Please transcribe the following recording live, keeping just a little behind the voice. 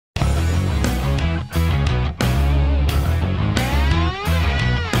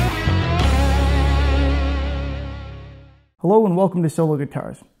Hello and welcome to Solo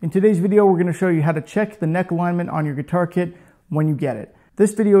Guitars. In today's video, we're going to show you how to check the neck alignment on your guitar kit when you get it.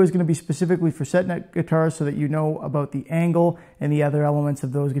 This video is going to be specifically for set neck guitars so that you know about the angle and the other elements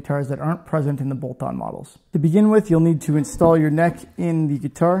of those guitars that aren't present in the bolt-on models. To begin with, you'll need to install your neck in the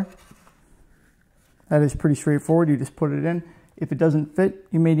guitar. That is pretty straightforward. You just put it in. If it doesn't fit,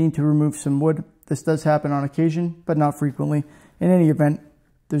 you may need to remove some wood. This does happen on occasion, but not frequently. In any event,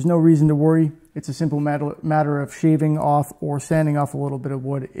 there's no reason to worry. It's a simple matter of shaving off or sanding off a little bit of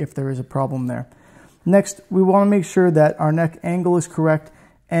wood if there is a problem there. Next, we want to make sure that our neck angle is correct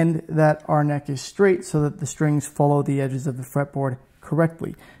and that our neck is straight so that the strings follow the edges of the fretboard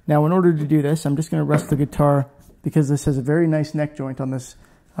correctly. Now, in order to do this, I'm just going to rest the guitar, because this has a very nice neck joint on this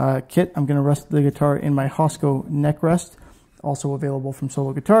kit. I'm going to rest the guitar in my Hosco neck rest, also available from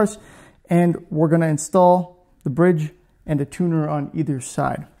Solo Guitars, and we're going to install the bridge and a tuner on either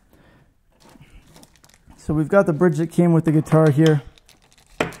side. So we've got the bridge that came with the guitar here.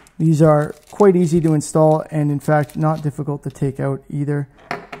 These are quite easy to install and in fact not difficult to take out either.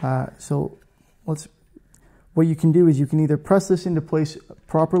 What you can do is you can either press this into place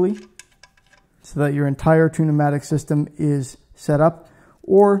properly so that your entire tune-o-matic system is set up,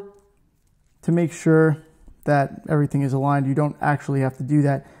 or to make sure that everything is aligned, you don't actually have to do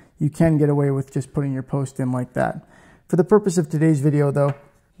that. You can get away with just putting your post in like that. For the purpose of today's video though,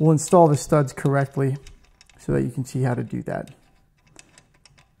 we'll install the studs correctly so that you can see how to do that.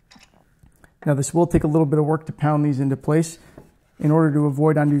 Now this will take a little bit of work to pound these into place. In order to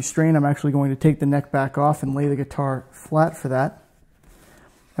avoid undue strain, I'm actually going to take the neck back off and lay the guitar flat for that.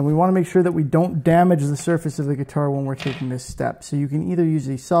 And we want to make sure that we don't damage the surface of the guitar when we're taking this step. So you can either use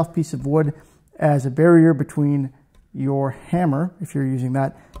a soft piece of wood as a barrier between your hammer, if you're using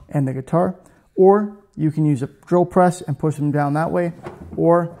that, and the guitar, or you can use a drill press and push them down that way,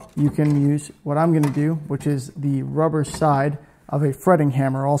 or you can use what I'm going to do, which is the rubber side of a fretting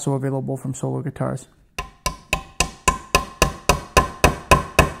hammer, also available from Solo Guitars.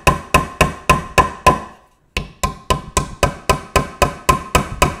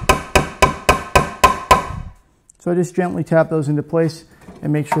 So I just gently tap those into place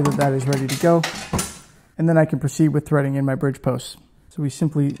and make sure that that is ready to go. And then I can proceed with threading in my bridge posts. So we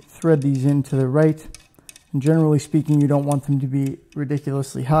simply thread these in to the right. And generally speaking, you don't want them to be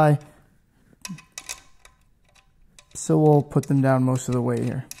ridiculously high. So we'll put them down most of the way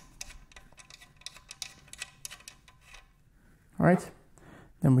here. All right,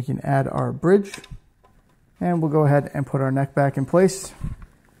 then we can add our bridge. And we'll go ahead and put our neck back in place.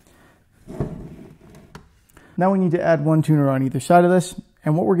 Now we need to add one tuner on either side of this,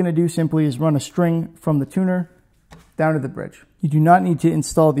 and what we're going to do simply is run a string from the tuner down to the bridge. You do not need to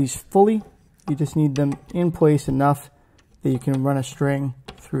install these fully, you just need them in place enough that you can run a string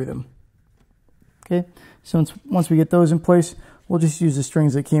through them. Okay, so once we get those in place, we'll just use the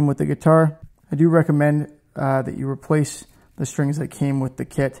strings that came with the guitar. I do recommend that you replace the strings that came with the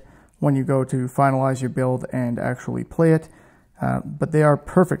kit when you go to finalize your build and actually play it. But they are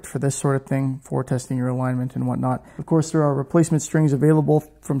perfect for this sort of thing, for testing your alignment and whatnot. Of course, there are replacement strings available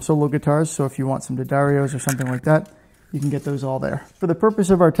from Solo Guitars, so if you want some D'Addarios or something like that, you can get those all there. For the purpose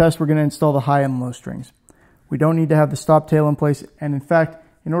of our test, we're going to install the high and low strings. We don't need to have the stop tail in place, and in fact,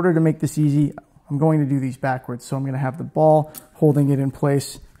 in order to make this easy, I'm going to do these backwards. So I'm going to have the ball holding it in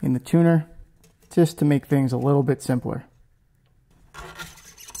place in the tuner, just to make things a little bit simpler.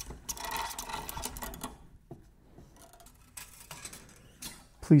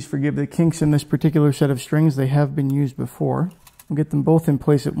 Please forgive the kinks in this particular set of strings. They have been used before. We'll get them both in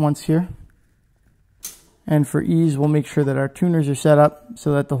place at once here. And for ease, we'll make sure that our tuners are set up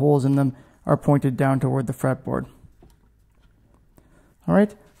so that the holes in them are pointed down toward the fretboard. All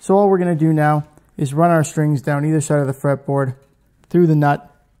right, so all we're going to do now is run our strings down either side of the fretboard, through the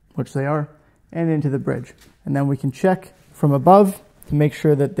nut, which they are, and into the bridge. And then we can check from above to make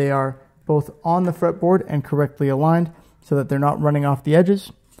sure that they are both on the fretboard and correctly aligned so that they're not running off the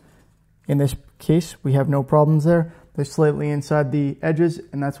edges. In this case, we have no problems there. They're slightly inside the edges,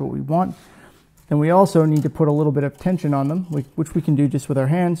 and that's what we want. And we also need to put a little bit of tension on them, which we can do just with our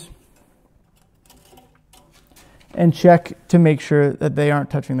hands, and check to make sure that they aren't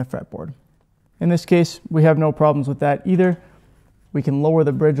touching the fretboard. In this case, we have no problems with that either. We can lower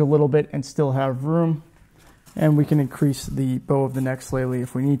the bridge a little bit and still have room, and we can increase the bow of the neck slightly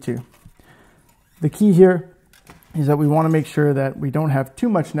if we need to. The key here is that we want to make sure that we don't have too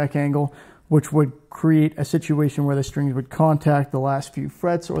much neck angle, which would create a situation where the strings would contact the last few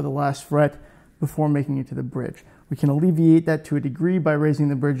frets or the last fret before making it to the bridge. We can alleviate that to a degree by raising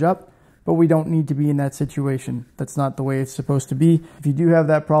the bridge up, but we don't need to be in that situation. That's not the way it's supposed to be. If you do have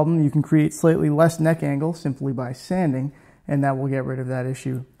that problem, you can create slightly less neck angle simply by sanding, and that will get rid of that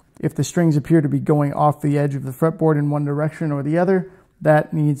issue. If the strings appear to be going off the edge of the fretboard in one direction or the other,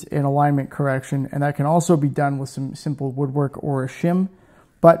 that needs an alignment correction, and that can also be done with some simple woodwork or a shim,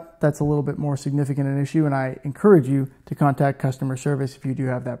 but that's a little bit more significant an issue, and I encourage you to contact customer service if you do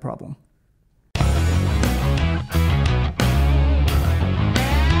have that problem.